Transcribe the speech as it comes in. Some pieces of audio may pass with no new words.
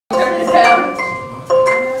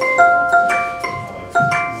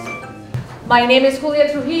My name is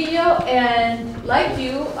Julia Trujillo, and like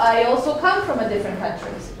you, I also come from a different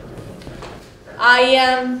country. I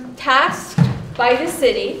am tasked by the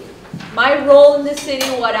city. My role in the city,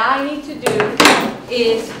 what I need to do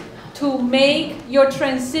is to make your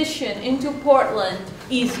transition into Portland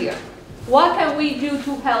easier. What can we do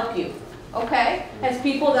to help you, okay, as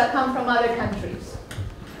people that come from other countries?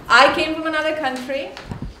 I came from another country.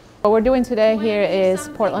 What we're doing today here is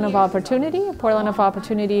Portland of Opportunity. Portland of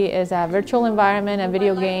Opportunity is a virtual environment, a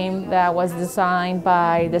video game that was designed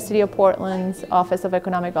by the City of Portland's Office of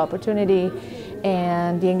Economic Opportunity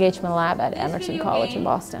and the Engagement Lab at Emerson College in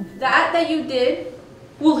Boston. That you did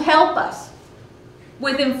will help us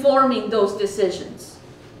with informing those decisions.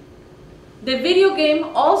 The video game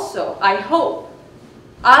also, I hope,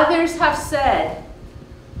 others have said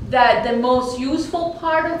that the most useful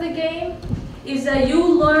part of the game is that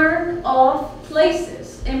you learn of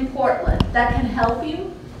places in Portland that can help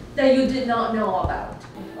you that you did not know about.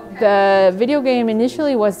 The video game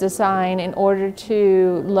initially was designed in order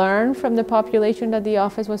to learn from the population that the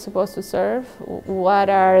office was supposed to serve.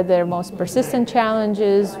 What are their most persistent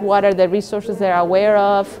challenges? What are the resources they're aware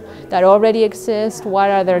of that already exist?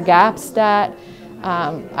 What are their gaps that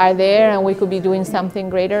are there and we could be doing something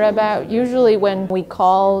greater about? Usually when we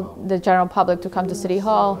call the general public to come to City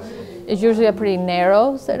Hall, it's usually a pretty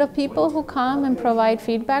narrow set of people who come and provide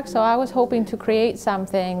feedback. So I was hoping to create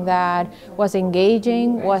something that was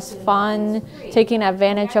engaging, was fun, taking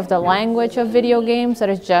advantage of the language of video games that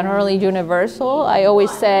is generally universal. I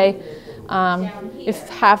always say, if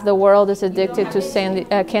half the world is addicted to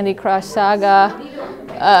Candy Crush Saga,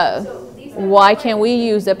 why can't we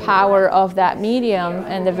use the power of that medium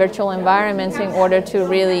and the virtual environments in order to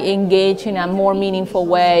really engage in a more meaningful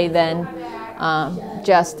way than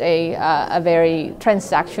just a very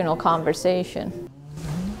transactional conversation.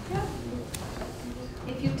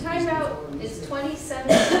 If you time out, it's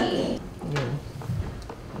 2017.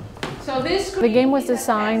 So the game was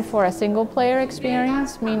designed for a single player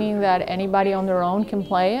experience, meaning that anybody on their own can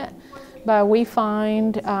play it. But we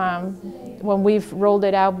find when we've rolled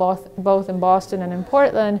it out both in Boston and in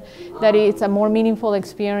Portland that it's a more meaningful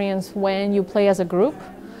experience when you play as a group,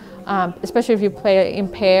 especially if you play in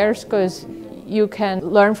pairs, because you can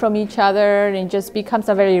learn from each other and it just becomes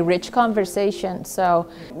a very rich conversation. So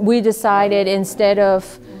we decided instead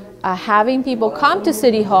of having people come to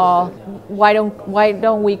City Hall, why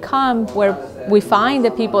don't we come where we find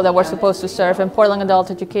the people that we're supposed to serve, and Portland Adult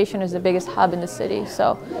Education is the biggest hub in the city,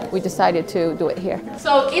 so we decided to do it here.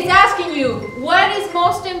 So it's asking you, what is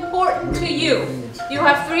most important to you? You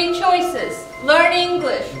have three choices: learn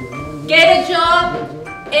English, get a job,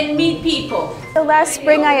 and meet people. Last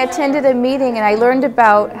spring I attended a meeting and I learned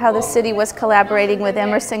about how the city was collaborating with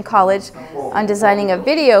Emerson College on designing a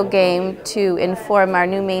video game to inform our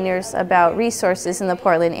new Mainers about resources in the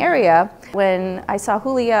Portland area. When I saw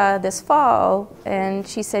Julia this fall and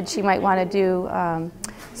she said she might want to do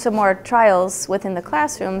some more trials within the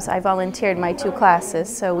classrooms, I volunteered my 2 classes.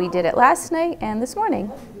 So we did it last night and this morning.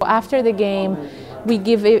 After the game, we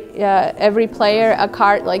give every player a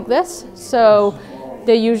card like this. So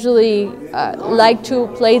they usually like to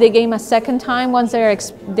play the game a second time once they're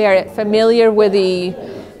familiar with the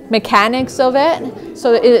mechanics of it.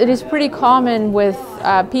 So it is pretty common with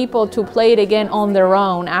people to play it again on their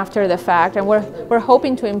own after the fact. And we're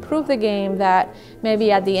hoping to improve the game that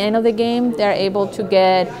maybe at the end of the game they're able to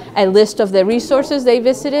get a list of the resources they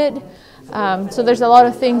visited. So there's a lot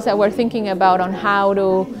of things that we're thinking about on how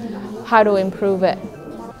to improve it.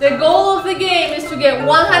 The goal of the game is to get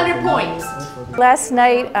 100 points. Last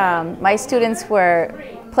night, my students were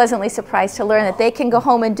pleasantly surprised to learn that they can go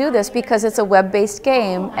home and do this because it's a web-based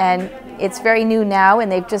game and it's very new now and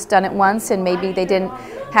they've just done it once and maybe they didn't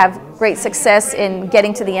have great success in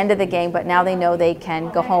getting to the end of the game, but now they know they can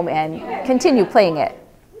go home and continue playing it.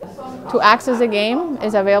 To access the game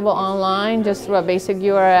is available online just through a basic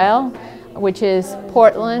URL, which is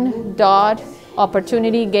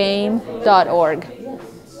portland.opportunitygame.org.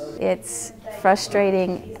 It's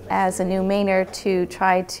frustrating as a new Mainer to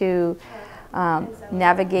try to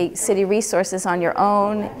navigate city resources on your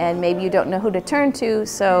own, and maybe you don't know who to turn to,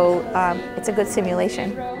 so it's a good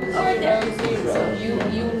simulation. So you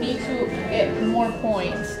need to get more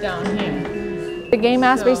points down here. The game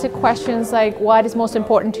asks basic questions like what is most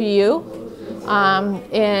important to you,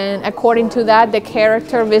 and according to that the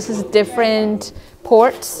character visits different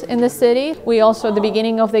ports in the city. We also, at the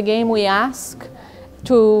beginning of the game, we ask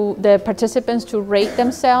to the participants to rate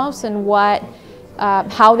themselves and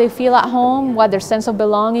how they feel at home, what their sense of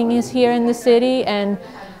belonging is here in the city, and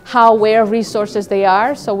how aware of resources they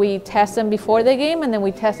are. So we test them before the game, and then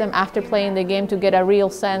we test them after playing the game to get a real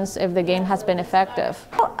sense if the game has been effective.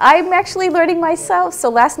 I'm actually learning myself. So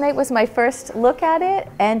last night was my first look at it,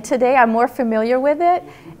 and today I'm more familiar with it.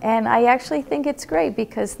 And I actually think it's great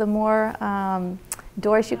because the more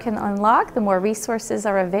doors you can unlock, the more resources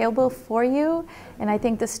are available for you. And I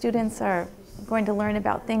think the students are going to learn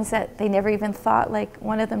about things that they never even thought. Like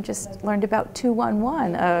one of them just learned about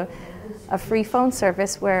 211, a free phone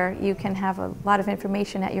service where you can have a lot of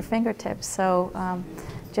information at your fingertips. So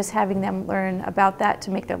just having them learn about that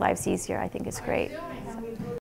to make their lives easier, I think is great.